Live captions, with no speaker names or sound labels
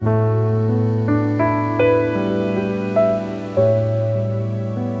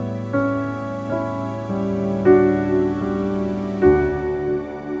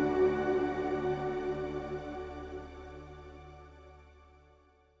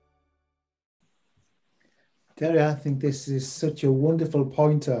Terry, I think this is such a wonderful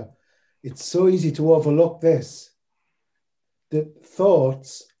pointer. It's so easy to overlook this, that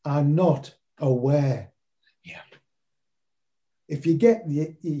thoughts are not aware. Yeah. If you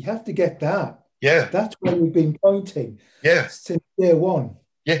have to get that. Yeah. That's where we've been pointing. Yeah. Since day one.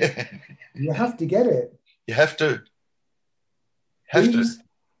 Yeah. You have to get it. You have to. These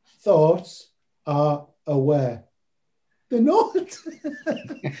thoughts are aware. They're not.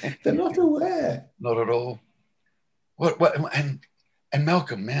 They're not aware. Not at all. What and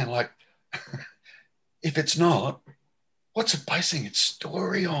Malcolm, man, like if it's not, what's it basing its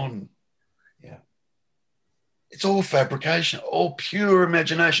story on? Yeah. It's all fabrication, all pure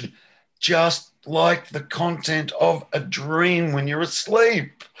imagination, just like the content of a dream when you're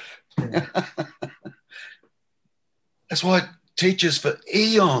asleep. Yeah. That's why teachers for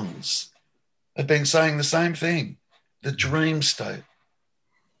eons have been saying the same thing, the dream state,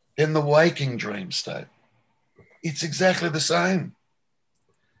 then the waking dream state. It's exactly the same.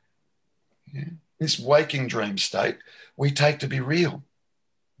 Yeah. This waking dream state we take to be real.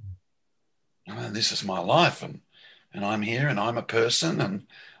 This is my life, and I'm here, and I'm a person, and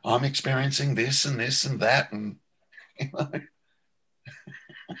I'm experiencing this and this and that, and you know.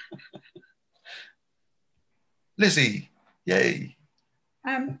 Lizzie, yay.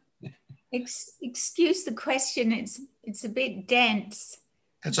 Excuse the question. It's a bit dense.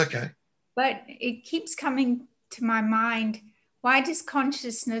 That's okay. But it keeps coming to my mind. Why does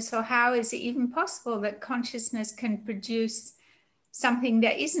consciousness, or how is it even possible that consciousness can produce something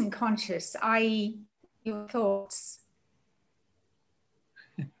that isn't conscious, i.e. your thoughts?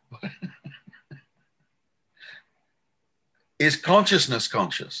 Is consciousness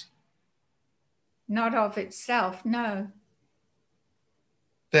conscious? Not of itself, no.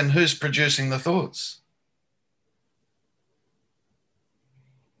 Then who's producing the thoughts?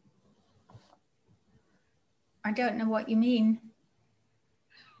 I don't know what you mean.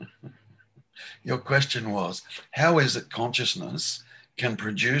 Your question was, how is it consciousness can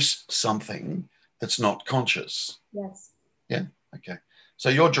produce something that's not conscious? Yes. Yeah, okay. So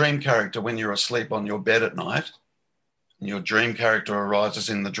your dream character, when you're asleep on your bed at night, and your dream character arises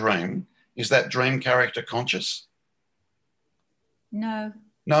in the dream, is that dream character conscious? No.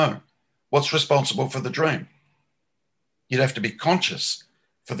 No. What's responsible for the dream? You'd have to be conscious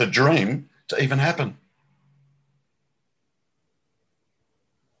for the dream to even happen.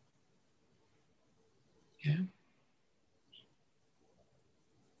 Yeah.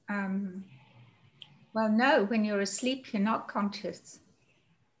 Well, no, when you're asleep, you're not conscious.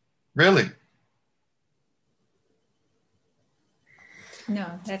 Really?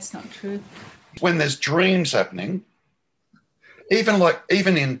 No, that's not true. When there's dreams happening,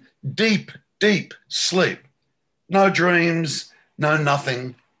 even in deep, deep sleep, no dreams, no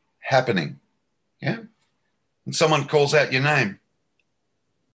nothing happening. Yeah. And someone calls out your name.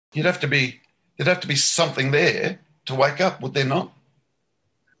 There'd have to be something there to wake up, would there not?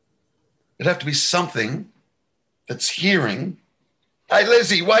 It'd have to be something that's hearing, hey,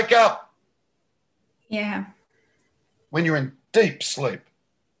 Lizzie, wake up. Yeah. When you're in deep sleep.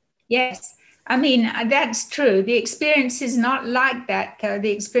 Yes. I mean, that's true. The experience is not like that, though.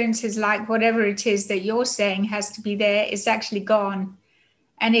 The experience is like whatever it is that you're saying has to be there is actually gone.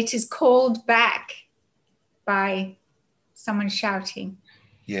 And it is called back by someone shouting.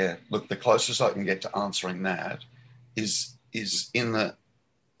 Yeah. Look, the closest I can get to answering that is in the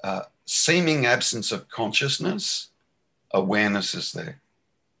seeming absence of consciousness, awareness is there.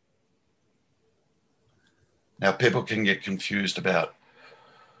 Now, people can get confused about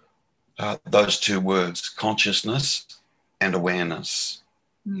those two words, consciousness and awareness.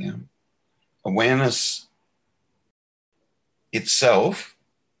 Mm. Yeah. Awareness itself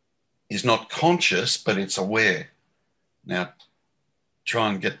is not conscious, but it's aware. Now, try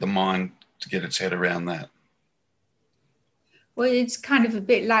and get the mind to get its head around that. Well, it's kind of a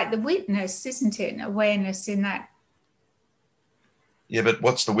bit like the witness, isn't it? Awareness in that. Yeah, but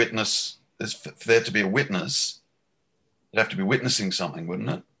what's the witness? For there to be a witness, you'd have to be witnessing something, wouldn't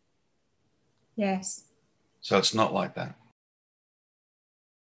it? Yes. So it's not like that.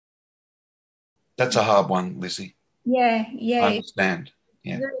 That's a hard one, Lizzie. Yeah. I understand.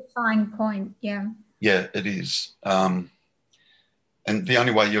 Yeah. Very fine point, yeah. Yeah, it is. And the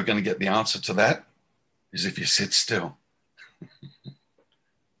only way you're going to get the answer to that is if you sit still.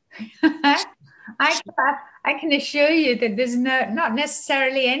 I can assure you that there's not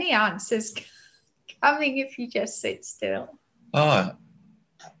necessarily any answers coming if you just sit still. Oh,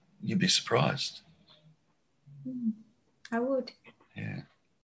 you'd be surprised. I would. Yeah.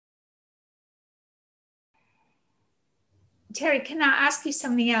 Terry, can I ask you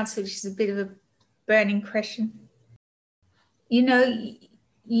something else, which is a bit of a burning question. You know,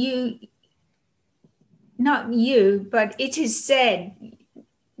 not you, but it is said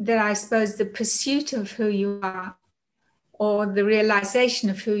that I suppose the pursuit of who you are, or the realization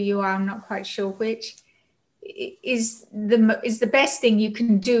of who you are, I'm not quite sure which, is the best thing you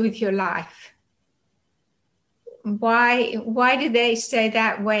can do with your life. Why do they say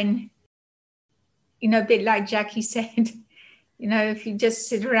that when, you know, a bit like Jackie said, you know, if you just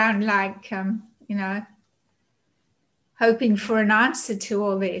sit around like, you know, hoping for an answer to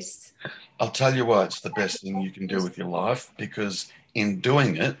all this? I'll tell you why it's the best thing you can do with your life, because in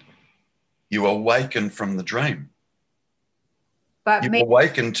doing it, you awaken from the dream. But You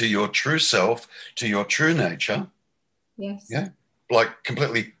awaken to your true self, to your true nature. Yes. Yeah. Like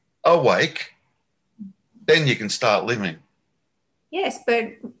completely awake. Then you can start living. Yes,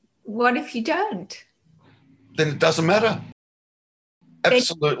 but what if you don't? Then it doesn't matter.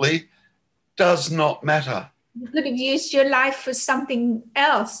 Absolutely does not matter. You could have used your life for something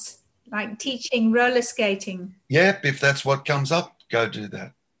else, like teaching roller skating. Yep, if that's what comes up, go do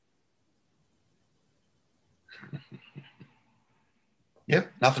that.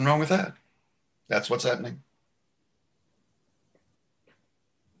 Yep, nothing wrong with that. That's what's happening.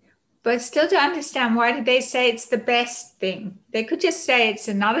 But still to understand, why did they say it's the best thing? They could just say it's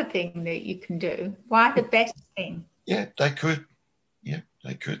another thing that you can do. Why the best thing? Yeah, they could. Yeah,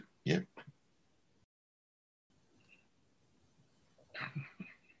 they could. Yeah.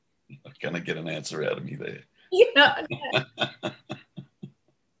 Not going to get an answer out of me there. Yeah.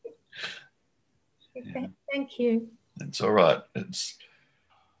 Thank you. It's all right. It's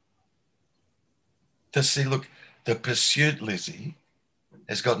to see, look, the pursuit, Lizzie,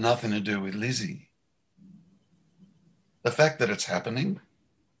 has got nothing to do with Lizzie. The fact that it's happening,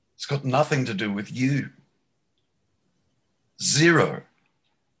 it's got nothing to do with you. Zero.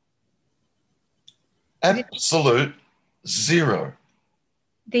 Absolute zero.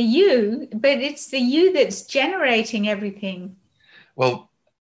 The you, but it's the you that's generating everything. Well,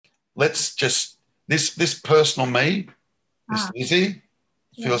 let's just, this personal me, this Lizzie,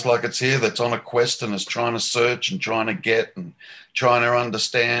 feels like it's here, that's on a quest and is trying to search and trying to get and trying to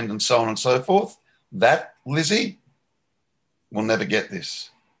understand and so on and so forth. That Lizzie will never get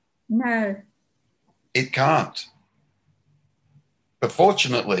this. No. It can't. But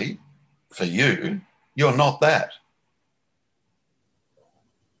fortunately for you, you're not that.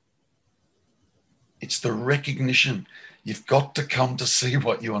 It's the recognition. You've got to come to see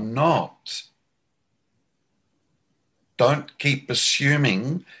what you're not. Don't keep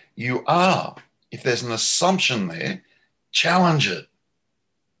assuming you are. If there's an assumption there, challenge it.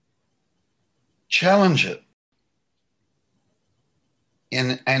 Challenge it.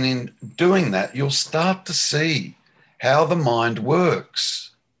 And in doing that, you'll start to see how the mind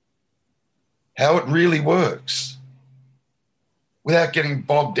works, how it really works, without getting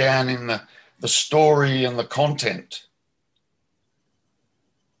bogged down in the story and the content,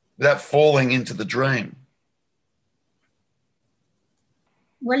 without falling into the dream.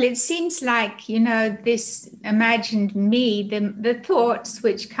 Well, it seems like, you know, this imagined me, the thoughts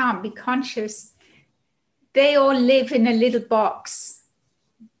which can't be conscious, they all live in a little box.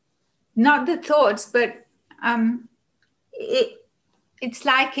 Not the thoughts, but it's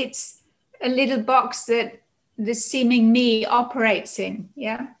like it's a little box that the seeming me operates in.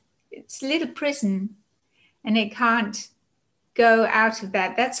 Yeah, it's a little prison, and it can't go out of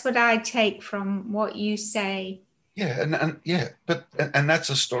that. That's what I take from what you say. Yeah, and that's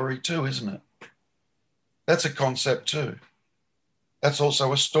a story too, isn't it? That's a concept too. That's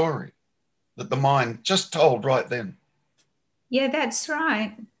also a story that the mind just told right then. Yeah, that's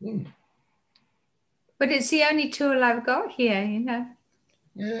right. Mm. But it's the only tool I've got here, you know.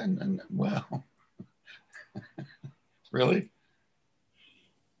 Yeah, and wow. Really?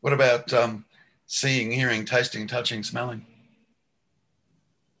 What about seeing, hearing, tasting, touching, smelling?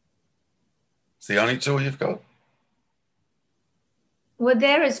 It's the only tool you've got? Well,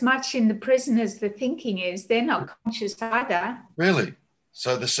 they're as much in the prison as the thinking is. They're not conscious either. Really?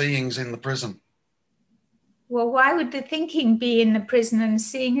 So the seeing's in the prison? Well, why would the thinking be in the prison and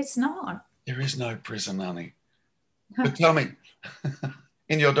seeing is not? There is no prison, honey. But tell me,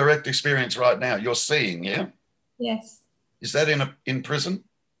 in your direct experience right now, you're seeing, yeah? Yes. Is that in prison?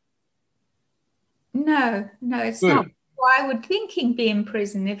 No, it's not. Why would thinking be in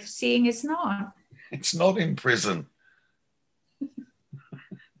prison if seeing is not? It's not in prison.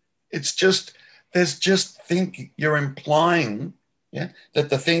 It's just, there's just thinking. You're implying, yeah, that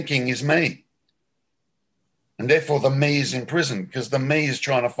the thinking is me. And therefore the me is in prison because the me is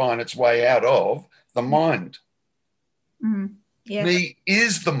trying to find its way out of the mind. Yes. Me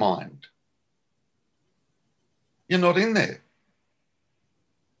is the mind. You're not in there.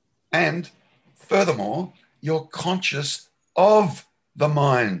 And furthermore, you're conscious of the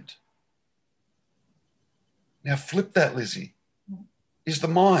mind. Now flip that, Lizzie. Is the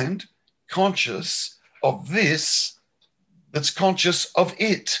mind conscious of this that's conscious of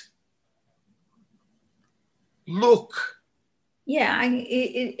it? Look. Yeah,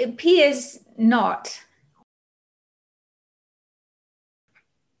 it appears not.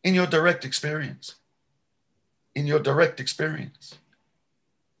 In your direct experience. In your direct experience.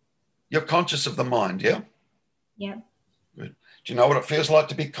 You're conscious of the mind, yeah? Yeah. Good. Do you know what it feels like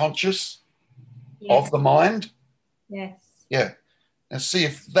to be conscious Yes. of the mind? Yes. Yeah. Now see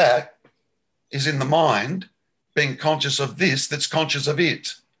if that is in the mind being conscious of this that's conscious of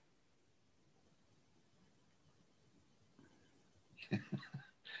it.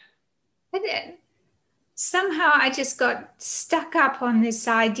 But somehow I just got stuck up on this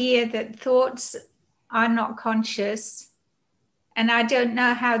idea that thoughts are not conscious. And I don't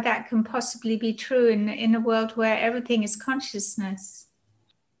know how that can possibly be true in a world where everything is consciousness.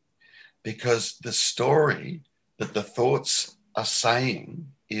 Because the story that the thoughts are saying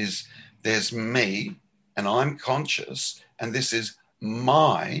is there's me and I'm conscious and this is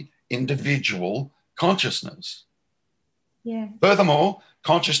my individual consciousness. Yeah. Furthermore,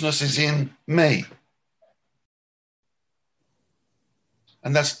 consciousness is in me.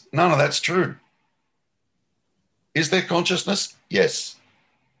 And none of that's true. Is there consciousness? Yes.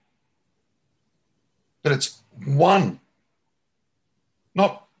 But it's one,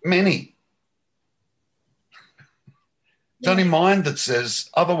 not many. It's only mind that says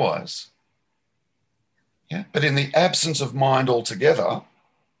otherwise. Yeah. But in the absence of mind altogether,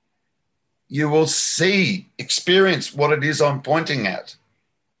 you will experience what it is I'm pointing at.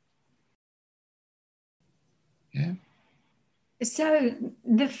 Yeah. So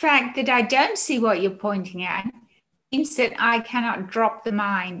the fact that I don't see what you're pointing at means that I cannot drop the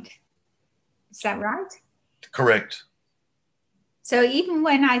mind. Is that right? Correct. So even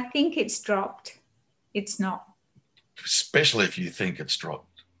when I think it's dropped, it's not. Especially if you think it's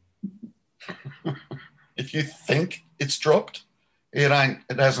dropped. If you think it's dropped, it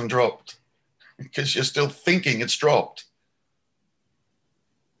hasn't dropped because you're still thinking it's dropped.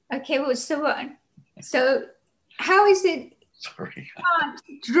 Okay, well, so how is it Sorry. can't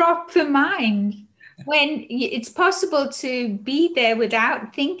drop the mind when it's possible to be there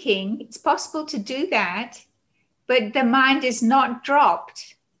without thinking? It's possible to do that, but the mind is not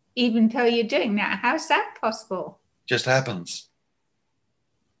dropped even though you're doing that. How's that possible? Just happens.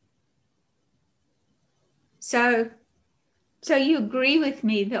 So you agree with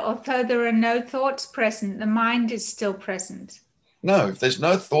me that although there are no thoughts present, the mind is still present? No, if there's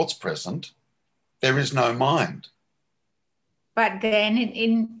no thoughts present, there is no mind. But then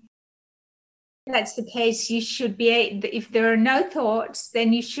in that's the case, you should be if there are no thoughts,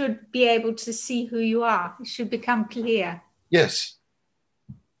 then you should be able to see who you are. It should become clear. Yes.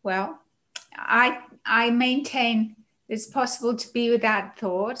 Well, I maintain it's possible to be without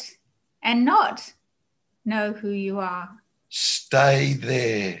thought and not know who you are. Stay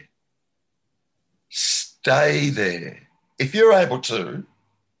there. Stay there. If you're able to,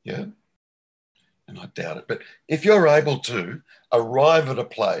 yeah, and I doubt it, but if you're able to arrive at a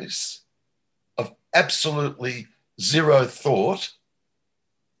place of absolutely zero thought,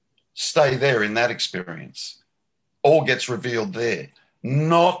 stay there in that experience. All gets revealed there,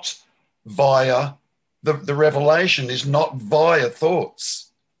 not via, the revelation is not via thoughts.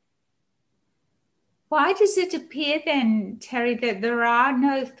 Why does it appear then, Terry, that there are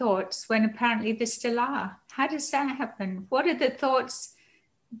no thoughts when apparently there still are? How does that happen? What are the thoughts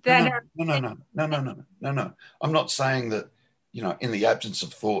that are... No. I'm not saying that, in the absence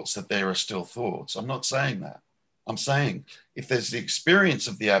of thoughts that there are still thoughts. I'm not saying that. I'm saying if there's the experience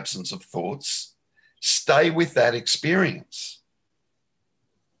of the absence of thoughts, stay with that experience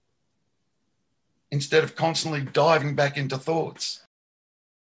instead of constantly diving back into thoughts.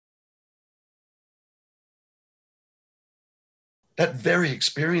 That very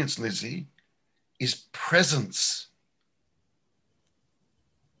experience, Lizzie, is presence.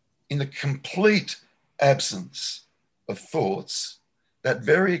 In the complete absence of thoughts, that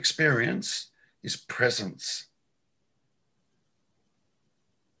very experience is presence.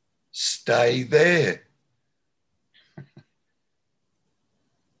 Stay there.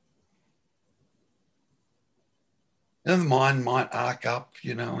 And the mind might arc up,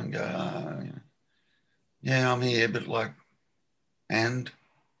 and go, yeah, I'm here, but and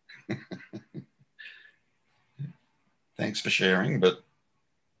thanks for sharing,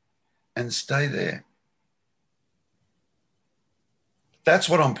 and stay there. That's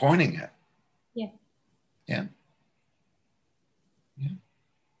what I'm pointing at. Yeah. Yeah.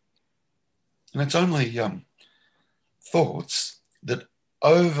 And it's only thoughts that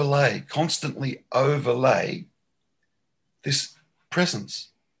constantly overlay this presence.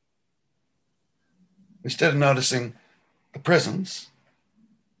 Instead of noticing the presence,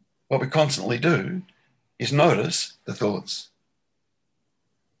 what we constantly do is notice the thoughts.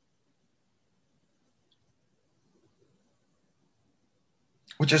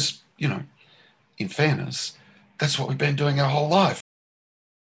 Which is, in fairness, that's what we've been doing our whole life.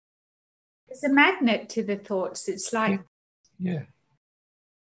 It's a magnet to the thoughts. It's like... Yeah.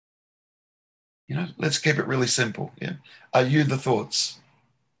 Let's keep it really simple. Yeah. Are you the thoughts?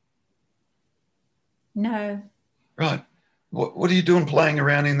 No. Right. What are you doing playing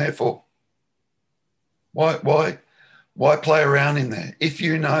around in there for? Why play around in there? If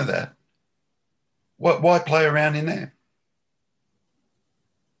you know that, why play around in there?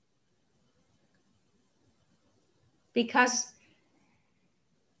 Because,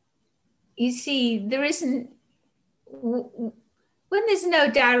 you see, there isn't... When there's no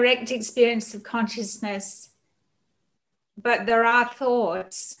direct experience of consciousness, but there are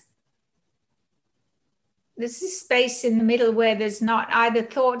thoughts, there's this space in the middle where there's not either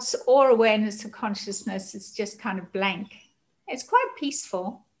thoughts or awareness of consciousness. It's just kind of blank. It's quite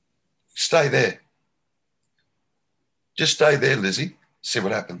peaceful. Stay there. Just stay there, Lizzie. See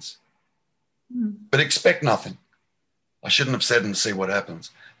what happens. But expect nothing. I shouldn't have said and see what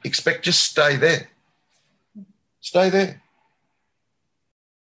happens. Just stay there. Stay there.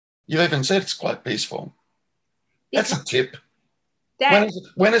 You even said it's quite peaceful. That's a tip.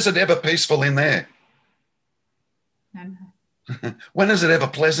 When is it ever peaceful in there? No. When is it ever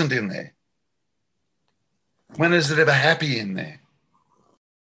pleasant in there? When is it ever happy in there?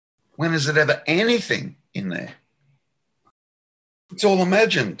 When is it ever anything in there? It's all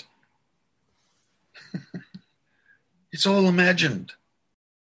imagined. It's all imagined.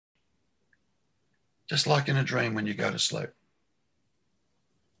 Just like in a dream when you go to sleep.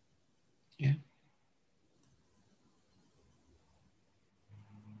 Yeah.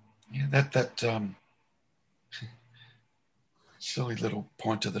 Yeah, that silly little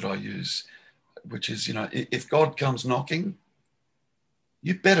pointer that I use, which is, if God comes knocking,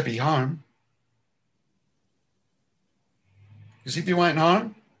 you better be home. Because if you ain't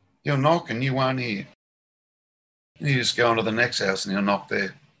home, he'll knock and you won't hear. And you just go on to the next house and he'll knock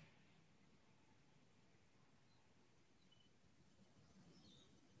there.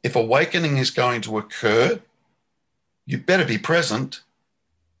 If awakening is going to occur, you better be present.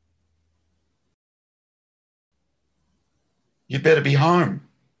 You better be home.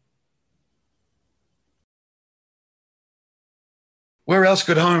 Where else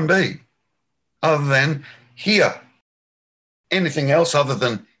could home be other than here? Anything else other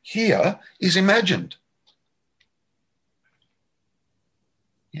than here is imagined.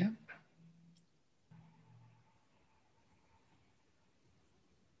 Yeah.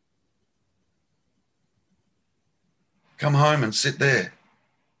 Come home and sit there.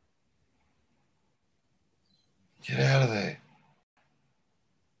 Get out of there.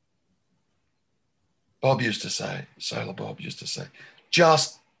 Bob used to say, Sailor Bob used to say,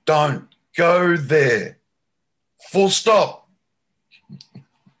 just don't go there. Full stop.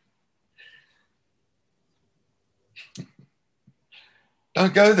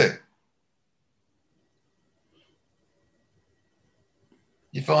 Don't go there.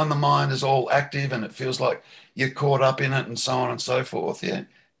 You find the mind is all active and it feels like you're caught up in it and so on and so forth. Yeah.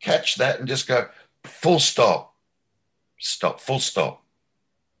 Catch that and just go, full stop. Stop, full stop.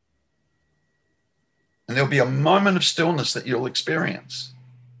 And there'll be a moment of stillness that you'll experience.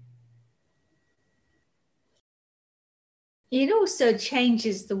 It also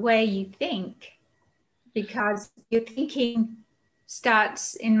changes the way you think, because your thinking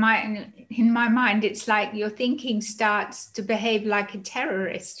starts, in my mind, it's like your thinking starts to behave like a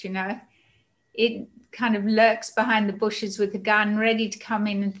terrorist, It kind of lurks behind the bushes with a gun, ready to come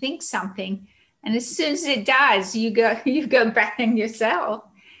in and think something. And as soon as it does, you go bang yourself.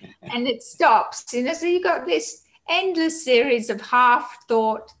 And it stops, so you got this endless series of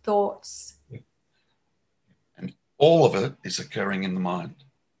half-thought thoughts. And all of it is occurring in the mind,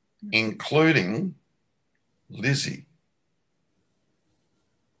 including Lizzie.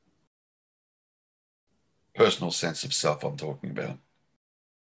 Personal sense of self I'm talking about.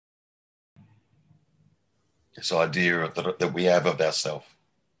 This idea that we have of ourselves.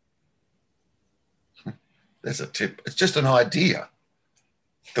 There's a tip. It's just an idea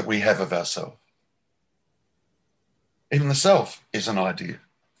that we have of ourselves. Even the self is an idea.